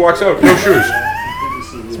leaves. He walks out. No shoes.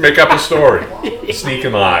 Let's make up a story.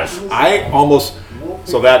 Sneaking lies.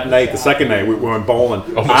 So that night, the second night, we went bowling.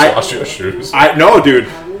 Almost lost your shoes. No, dude.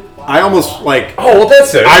 I almost like. Oh, well,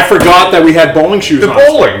 that's it. I forgot that we had bowling shoes The on.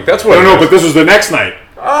 bowling. That's what. No, but this was the next night.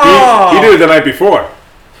 Oh. He did it the night before.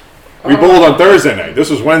 We bowled on Thursday night. This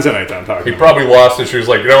was Wednesday night that I'm talking He about. probably lost his shoes.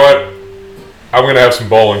 Like, you know what? I'm gonna have some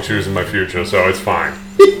bowling shoes in my future, so it's fine.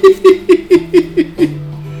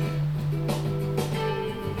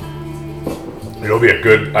 It'll be a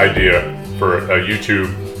good idea for a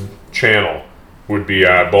YouTube channel. Would be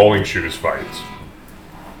bowling shoes fights.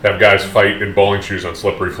 Have guys fight in bowling shoes on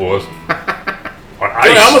slippery floors. On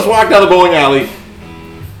ice. I almost walked down the bowling alley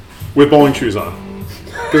with bowling shoes on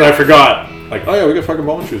because I forgot. Like, oh yeah, we got fucking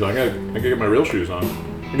bowling shoes on. I gotta get my real shoes on.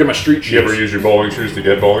 I get my street shoes. You ever use your bowling shoes to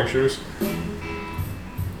get bowling shoes?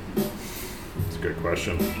 That's a good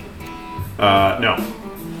question. No.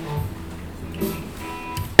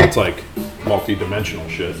 It's like multi-dimensional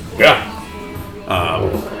shit. Yeah.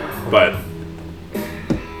 But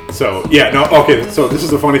So yeah, no, okay. So this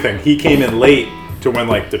is the funny thing. He came in late to when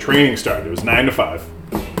like the training started. It was 9 to 5,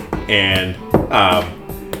 and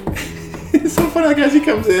it's so funny. Like as he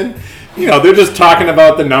comes in, you know, they're just talking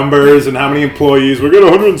about the numbers and how many employees. We got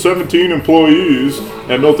 117 employees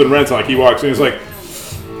at Milton Rents. Like he walks in, he's like,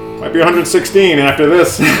 might be 116 after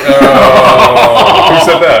this. Who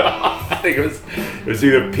said that? I think it was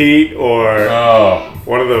either Pete or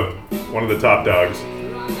one of the top dogs.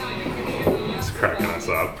 It's cracking us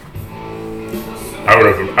up. I would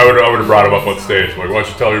have brought him up on stage. Like, why don't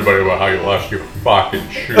you tell everybody about how you lost your fucking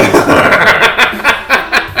shoes?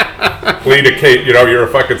 Plead a case, you know, you're a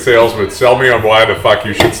fucking salesman. Sell me on why the fuck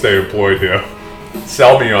you should stay employed here.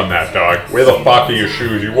 Sell me on that, dog. Where the fuck are your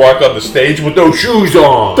shoes? You walked on the stage with those shoes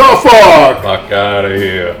on. The fuck! Fuck out of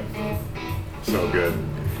here. So good.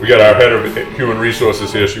 We got our head of human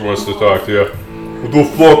resources here. She wants to talk to you. What the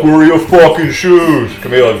fuck? Where are your fucking shoes?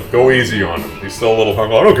 Camila, go easy on him. He's still a little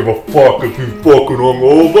hungover. I don't give a fuck if he's fucking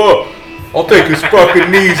hungover. I'll take his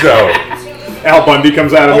fucking knees out. Al Bundy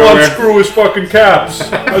comes out of I'll nowhere. unscrew his fucking caps.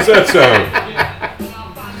 How's that sound?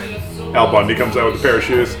 Al Bundy comes out with a pair of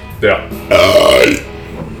shoes. Yeah.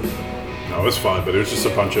 No, it was fun, but it was just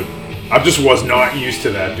a bunch of... I just was not used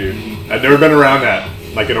to that, dude. I'd never been around that.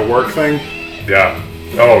 Like in a work thing. Yeah.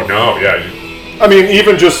 Oh, no. Yeah. I mean,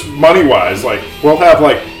 even just money-wise, like, we'll have,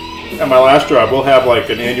 like, at my last job, we'll have, like,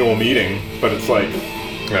 an annual meeting, but it's, like,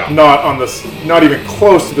 not even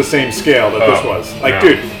close to the same scale that this was. Like,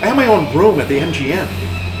 dude, I had my own room at the MGM.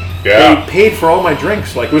 Yeah. They paid for all my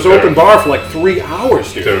drinks. Like, it was open bar for, like, 3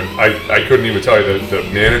 hours, dude. Dude, I couldn't even tell you the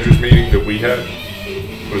managers meeting that we had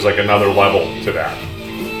was, like, another level to that.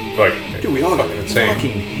 Like, Dude, we all got fucking insane.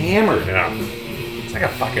 fucking hammered. Yeah. It's like a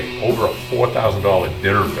fucking over a $4,000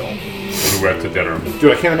 dinner bill when we went to dinner.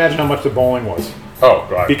 Dude, I can't imagine how much the bowling was. Oh,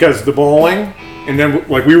 God. Because the bowling, and then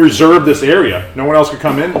like we reserved this area, no one else could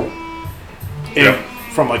come in. And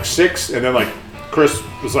from like 6, and then like Chris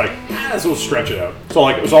was like, we'll stretch it out. So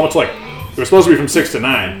like it was almost like it was supposed to be from 6 to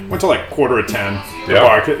 9. Went to like 9:45.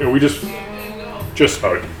 Yeah. We just Dude,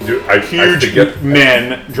 huge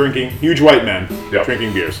men drinking, huge white men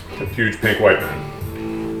drinking beers. Huge pink white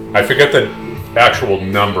men. I forget the actual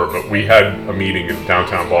number, but we had a meeting in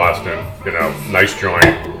downtown Boston. You know, nice joint,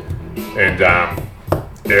 and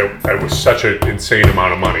it was such an insane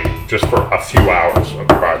amount of money just for a few hours of the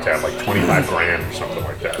bar tab, like 25 grand or something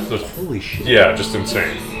like that. Just, Holy shit! yeah, just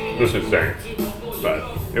insane. Just insane. But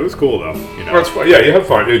it was cool though. You know, Well, it's fun. Yeah, you have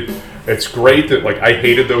fun. It's great that like I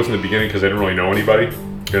hated those in the beginning because I didn't really know anybody.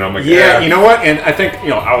 You know, I'm like, yeah, you know what? And I think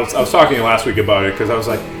I was talking to you last week about it because I was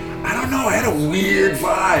like, I don't know, I had a weird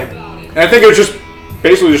vibe, and I think it was just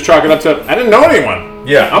basically just chalking up to I didn't know anyone.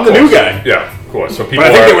 Yeah, I'm the new guy. Yeah, of course. So people.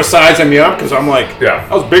 But I think they were sizing me up because I'm like, Yeah.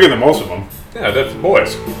 I was bigger than most of them. Yeah, that's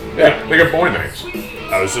boys. Yeah. They got boy names.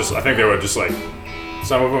 I think they were just like,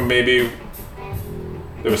 some of them maybe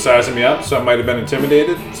they were sizing me up. Some might have been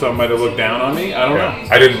intimidated. Some might have looked down on me. I don't know.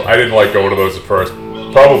 I didn't like going to those at first,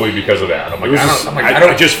 probably because of that. I'm like,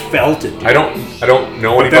 I just felt it. Dude. I don't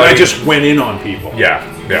know anybody. Then I just went in on people. Yeah.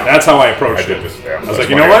 That's how I approached I did it. this, yeah. I was That's like,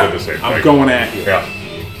 you why know I what? did the same I'm thing. going at you. Yeah.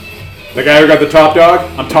 The guy who got the top dog,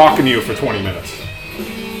 I'm talking to you for 20 minutes.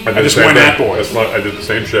 I just went at boys. I did the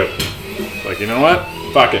same shit. Like, you know what?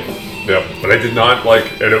 Fuck it. Yeah, but I did not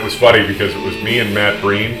like, and it was funny because it was me and Matt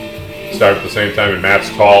Breen started at the same time, and Matt's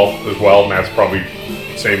tall as well. Matt's probably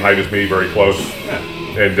same height as me, very close. Yeah.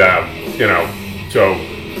 And, so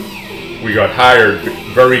we got hired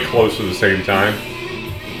very close to the same time.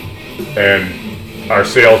 And our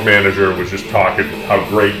sales manager was just talking how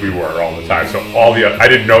great we were all the time. So I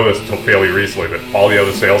didn't know this until fairly recently, but all the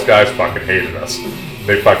other sales guys fucking hated us.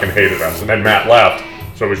 They fucking hated us. And then Matt left,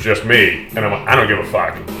 so it was just me. And I'm like, I don't give a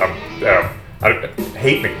fuck.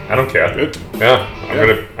 Hate me. I don't care. Good. Yeah,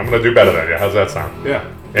 I'm gonna do better than you. How's that sound? Yeah.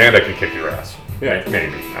 And I can kick your ass. Yeah.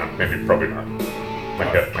 Maybe. Maybe. Probably not. My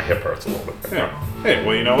hip hurts a little bit. Yeah. Hey,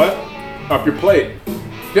 well, you know what? Up your plate.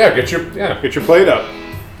 Yeah. Get your plate up.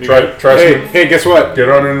 Try. Hey, guess what? Get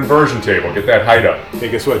on an inversion table. Get that height up. Hey,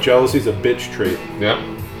 guess what? Jealousy's a bitch trait. Yeah.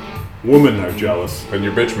 Women are jealous. And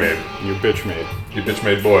your bitch made. You're bitch made. You bitch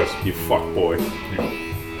made boys. You fuck boy.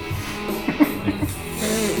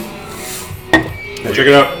 Hey, check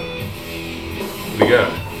it out. What do you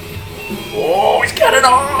got? Oh, he's got it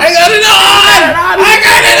on! I got it on!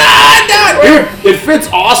 Dude, it fits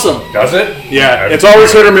awesome. Does it? Yeah, it's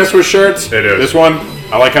always hit or miss with shirts. It is. This one,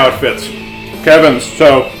 I like how it fits. Kevin's.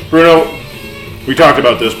 So, Bruno, we talked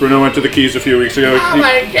about this. Bruno went to the Keys a few weeks ago. Oh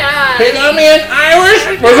my god! He got me an Irish.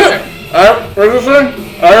 Was it? What's this thing?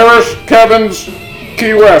 Irish Kevin's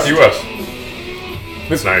Key West. U.S.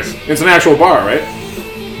 It's nice. It's an actual bar, right?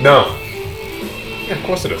 No. Yeah, of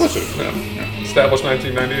course it is. Yeah. Established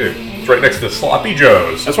 1998. It's right next to Sloppy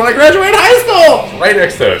Joe's. That's when I graduated high school. Right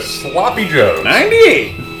next to Sloppy Joe's.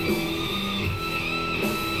 98.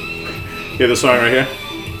 Hear this song right here?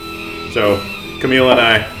 So, Camila and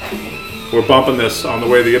I were bumping this on the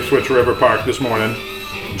way to the Ipswich River Park this morning.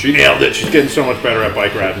 She nailed it. She's getting so much better at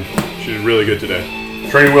bike riding. She's really good today.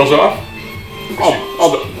 Training wheels off?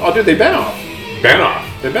 Oh, dude, they've been off. Been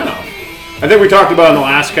off. They've been off. I think we talked about it in the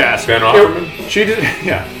last cast. Ben Offerman? She did,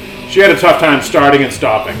 yeah. She had a tough time starting and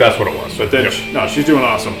stopping. That's what it was. But then, she's doing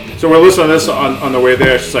awesome. So we're listening to this on the way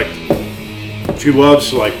there. She's like, she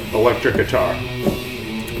loves like electric guitar.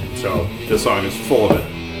 So this song is full of it.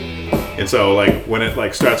 And so like when it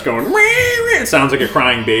like starts going, it sounds like a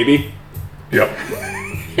crying baby. Yep.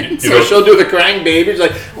 So she'll do the crying baby. She's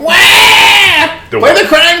like, wah! Play the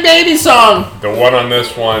crying baby song. The one on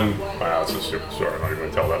this one, wow, it's a super story. I'm not even going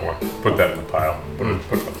to tell that one. Put that in the pile. Put it in the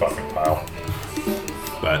fucking pile.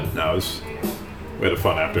 But no, we had a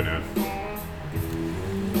fun afternoon.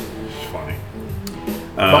 It's funny.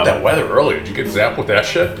 About that weather earlier. Did you get zapped with that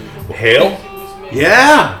shit? Hail?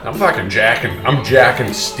 Yeah. I'm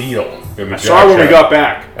jacking steel. I saw when we got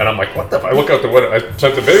back. And I'm like, what the fuck? I look out the window. I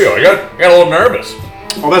sent the video. I got a little nervous.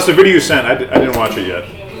 Oh, that's the video you sent. I didn't watch it yet.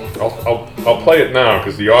 I'll play it now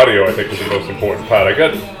because the audio I think is the most important part. I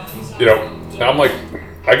got, I'm like,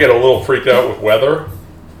 I get a little freaked out with weather.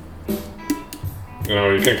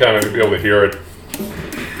 You can kind of be able to hear it.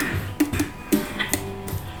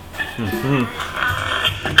 Mm-hmm.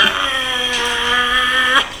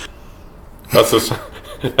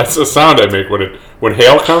 That's the sound I make when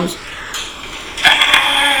hail comes.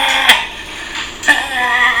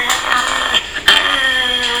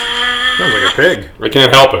 Sounds like a pig. I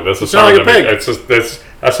can't help it. That's the sound like a pig. It's just that's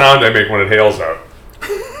a sound I make when it hails out.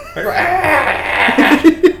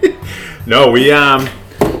 No, we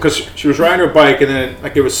because she was riding her bike and then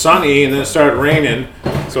like it was sunny and then it started raining,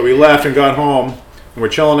 so we left and got home and we're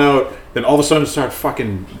chilling out. Then all of a sudden it started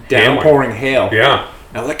fucking downpouring hail. Yeah.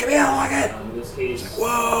 And I was like, come here, look at it. She's like,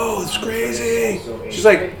 whoa, it's crazy. She's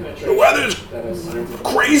like, the weather's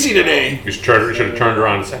crazy today. You should have turned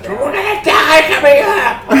around and said, we're gonna die coming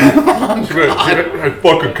up.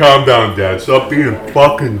 Fucking calm down, Dad. Stop being a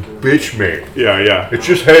fucking bitch, mate. Yeah. It's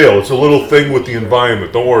just hail. It's a little thing with the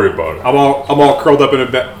environment. Don't worry about it. I'm all curled up in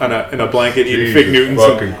a blanket eating Fig Newtons,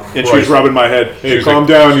 and she's rubbing my head. Hey, calm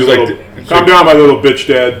down, you little. Calm down, my little bitch,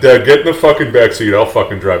 Dad. Dad, get in the fucking backseat. I'll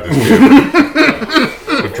fucking drive this vehicle.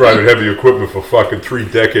 I've been driving heavy equipment for fucking 3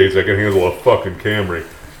 decades. I can handle a fucking Camry.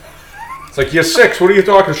 It's like, you're 6. What are you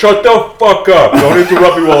talking? Shut the fuck up. Don't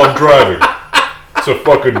interrupt me while I'm driving. It's a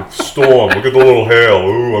fucking storm. Look at the little hail.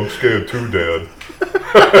 Ooh, I'm scared too, Dad.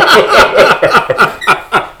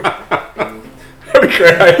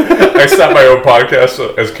 I start my own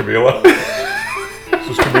podcast as Camila. This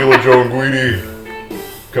is Camila Joan Guidi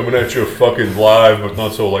coming at you fucking live, but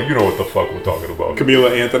not so like, you know what the fuck we're talking about.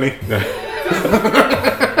 Camila Anthony.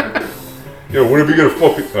 Whenever you get a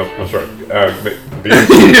fucking... I'm sorry. Beer?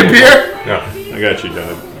 Beer? Yeah. I got you,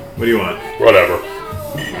 Dad. What do you want? Whatever.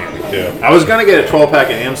 Yeah. I was going to get a 12-pack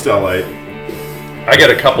of Amstel Light. I got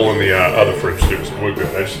a couple in the other fridge, too, so we're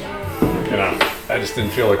good. I just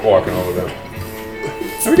didn't feel like walking over there.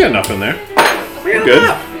 We got enough in there. We're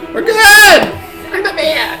good. We're good! We're the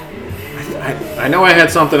man! I know I had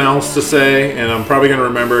something else to say, and I'm probably going to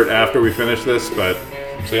remember it after we finish this, but...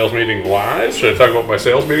 Sales meeting live? Should I talk about my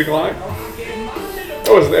sales meeting live?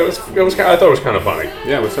 It was kind of, I thought it was kind of funny.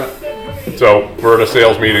 Yeah, what's that? So we're at a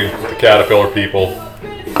sales meeting with the Caterpillar people,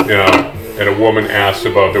 and a woman asked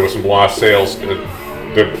about there was some lost sales in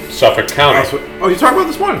the Suffolk County. Oh, you talked about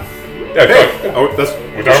this one? Yeah. Hey. Oh, we're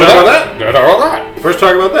talking about that? Yeah, talk about that. First,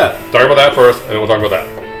 talk about that. Talk about that first, and then we'll talk about that.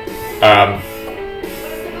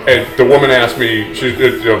 And the woman asked me, she's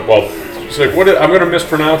like, "What? I'm going to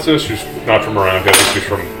mispronounce this." She's not from around here. She's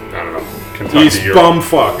from, I don't know, Kentucky. East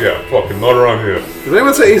bumfuck. Yeah, fucking not around here. Does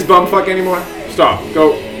anyone say East bumfuck anymore? Stop.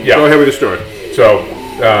 Go ahead with the story. So,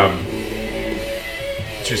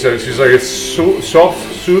 she said, she's like, it's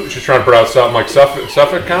she's trying to pronounce something like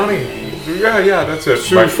Suffolk County. Yeah, that's it.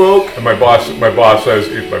 Suffolk. And my boss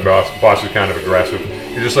says, my boss is kind of aggressive.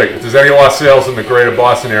 He's just like, if there's any lost sales in the greater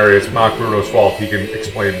Boston area, it's Mark Bruno's fault. He can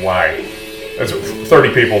explain why. There's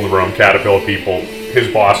 30 people in the room, Caterpillar people, his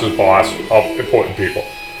boss's boss, all important people.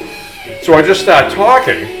 So I just start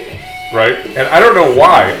talking, right? And I don't know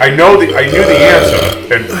why. I knew the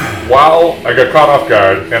answer. And while I got caught off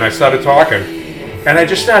guard, and I started talking, and I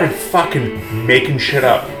just started fucking making shit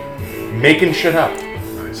up.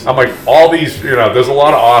 Nice. I'm like, all these, there's a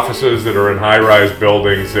lot of offices that are in high-rise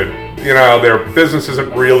buildings that their business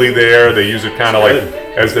isn't really there. They use it kind of like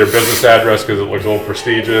as their business address because it looks a little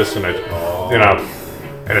prestigious, and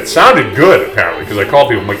and it sounded good apparently because I called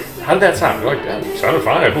people. I'm like, how did that sound? They're like, yeah, it sounded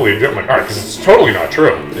fine. I believed it. I'm like, all right, because it's totally not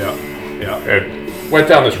true. Yeah. And went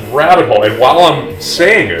down this rabbit hole, and while I'm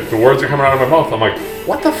saying it, the words are coming out of my mouth. I'm like,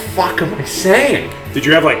 what the fuck am I saying? Did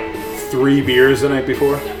you have like 3 beers the night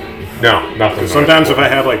before? No, nothing. Sometimes if I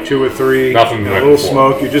have like 2 or 3, nothing, a little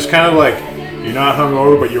smoke, you're just kind of like, you're not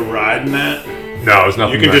hungover, but you're riding that. No, it's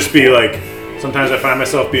nothing. You can just be like, sometimes I find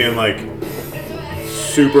myself being like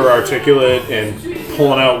super articulate and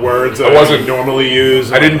pulling out words that I wasn't normally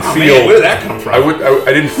use. I didn't feel. Man, where did that come from?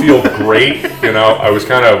 I didn't feel great. I was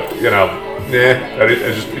kind of, I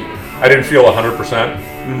didn't feel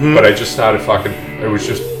 100%. But I just started fucking. It was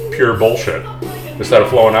just pure bullshit. It started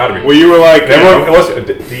flowing out of me. Well, you were like,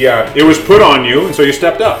 it was put on you, and so you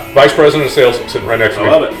stepped up. Vice president of sales sitting right next to me.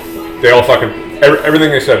 I love it. They all fucking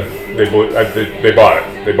everything they said. They bought it.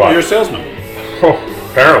 They bought it. You're a salesman. Oh,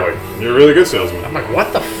 apparently. You're a really good salesman. I'm like,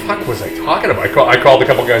 what the fuck was I talking about? I called a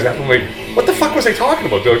couple guys after. I'm like, what the fuck was I talking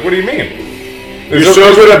about? They're like, what do you mean? You're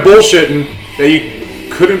so good at bullshitting that you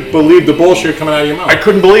couldn't believe the bullshit coming out of your mouth. I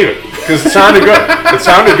couldn't believe it because it sounded good. It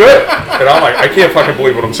sounded good, and I'm like, I can't fucking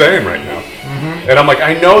believe what I'm saying right now. And I'm like,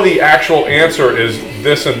 I know the actual answer is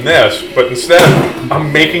this and this, but instead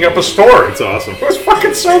I'm making up a story. It's awesome. It was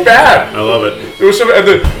fucking so bad. I love it. It was so. And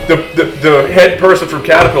the head person from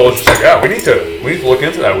Caterpillar was just like, yeah, we need to look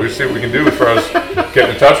into that. We need to see what we can do as far as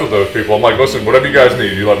getting in touch with those people. I'm like, listen, whatever you guys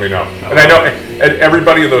need, you let me know. And I know, and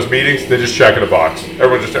everybody in those meetings, they're just checking a box.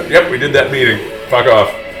 Everyone just, yep, we did that meeting. Fuck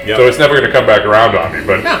off. Yep. So it's never going to come back around on me.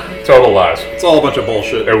 But total lies. It's all a bunch of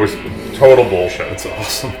bullshit. It was total bullshit. It's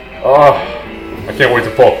awesome. Oh. I can't wait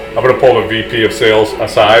to pull. I'm going to pull the VP of sales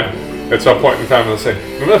aside at some point in time and say,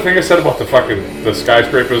 remember the thing I said about the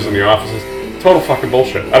skyscrapers and the offices? Total fucking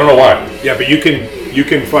bullshit. I don't know why. Yeah, but you can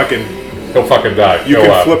fucking... He'll fucking die. You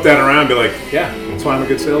can flip that around and be like, yeah, that's why I'm a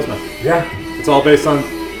good salesman. Yeah. It's all based on...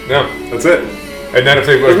 Yeah. That's it. And then if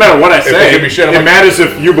they... Doesn't matter what I say. Give me shit, it matters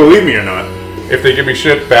if you believe me or not. If they give me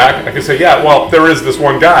shit back, I can say, yeah, well, there is this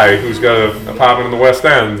one guy who's got an apartment in the West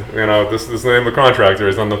End. This is the name of the contractor.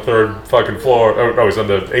 He's on the 3rd fucking floor. Oh, he's on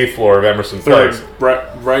the 8th floor of Emerson Place.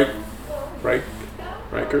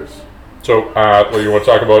 Rikers. So, you want to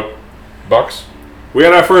talk about Bucks? We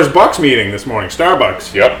had our first Bucks meeting this morning.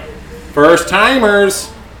 Starbucks. Yep. First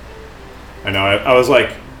timers. I know. I was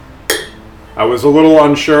like, I was a little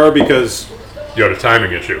unsure because you had a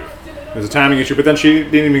timing issue. There's a timing issue, but then she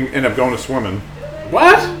didn't even end up going to swimming.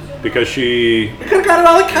 What? Because you could have got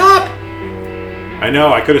another cup. I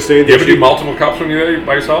know, I could have stayed there. You ever do multiple cups when you're there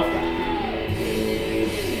by yourself?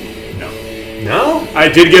 No? I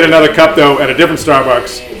did get another cup, though, at a different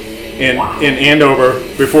Starbucks in Andover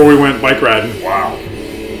before we went bike riding. Wow.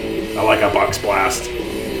 I like a Bucks Blast.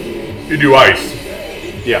 You do ice?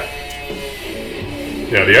 Yeah.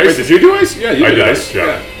 Yeah, the ice? Wait, did you do ice? Yeah, you did ice.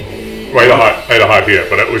 Yeah. Well, I had a hot beer,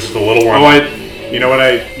 but it was just a little one. You know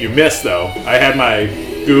what you missed, though? I had my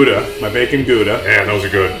Gouda, my bacon Gouda. Man, those are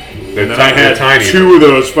good. And then I had 2 of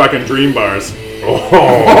those fucking Dream Bars.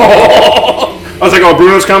 Oh. I was like, oh,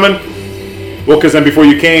 Bruno's coming? Well, because then before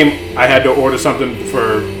you came, I had to order something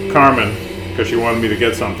for Carmen because she wanted me to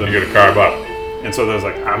get something. You get a carb up. And so I was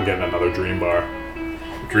like, I'm getting another Dream Bar.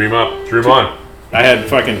 Dream up. Dream on. I had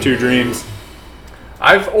fucking 2 Dreams.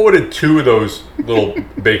 I've ordered 2 of those little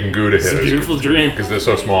bacon Gouda hitters. It's a beautiful dream because they're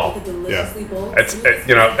so small. Yeah,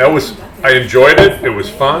 I enjoyed it. It was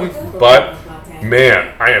fun, but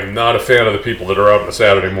man, I am not a fan of the people that are out on a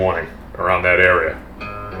Saturday morning around that area.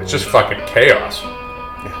 It's just fucking chaos.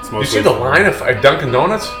 Yeah, you see the line of Dunkin'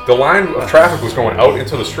 Donuts? The line of traffic was going out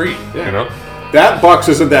into the street. Yeah. That Bucks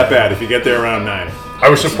isn't that bad if you get there around 9. I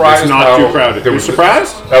was surprised. It's not too crowded. Were you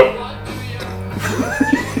surprised? Oh.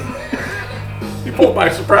 You pulled my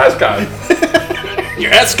surprise card.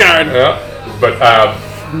 Your S card. Yeah, but I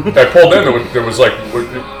pulled in.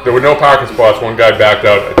 There were no parking spots. One guy backed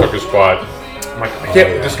out. I took his spot. I'm like,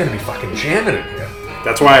 there's just gonna be fucking jamming in here.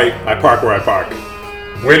 That's why I park where I park.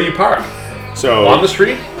 Where do you park? So on the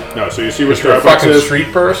street? No. So you see where Starbucks Starbucks is?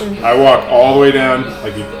 Street person? I walk all the way down.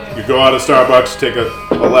 Like you go out of Starbucks, take a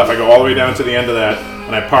left. I go all the way down to the end of that,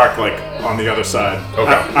 and I park like on the other side.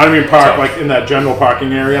 Okay. I don't even park like in that general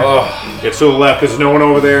parking area. Oh. It's to the left because there's no one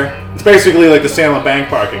over there. It's basically like the Salem Bank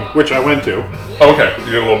parking, which I went to. Okay,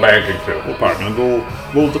 you did a little banking too. A little parking, a little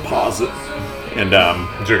deposit, and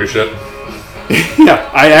Did you take a shit? Yeah,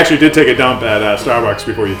 I actually did take a dump at Starbucks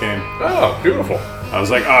before you came. Oh, beautiful. I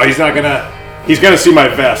was like, oh, he's gonna see my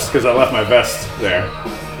vest because I left my vest there.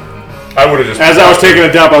 I would have just. I was taking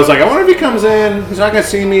a dump, I was like, I wonder if he comes in. He's not gonna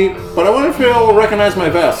see me, but I wonder if he'll recognize my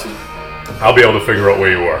vest. I'll be able to figure out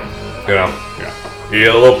where you are. You know? Yeah. You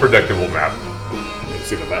get a little predictable map. You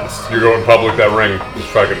see the best. You're going public, that ring just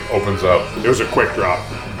fucking opens up, It was a quick drop.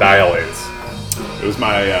 dilates. It was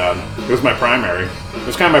my primary. It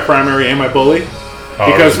was kind of my primary and my bully.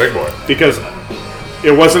 Oh, Because big boy. Because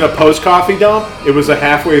it wasn't a post coffee dump. It was a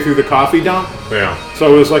halfway through the coffee dump. Yeah.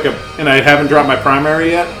 So it was like and I haven't dropped my primary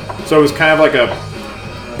yet. So it was kind of like a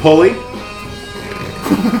pulley.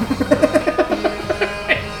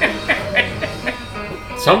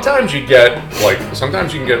 Sometimes you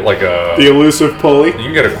can get like a. The elusive pulley. You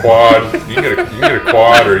can get a quad. You can get a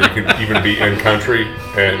quad, or you can even be in country.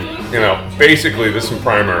 And basically, there's some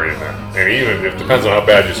primary in there. And even if it depends on how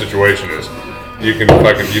bad your situation is, you can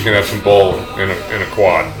have some bull in a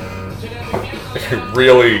quad. If you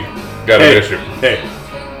really got an issue. Hey,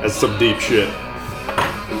 that's some deep shit.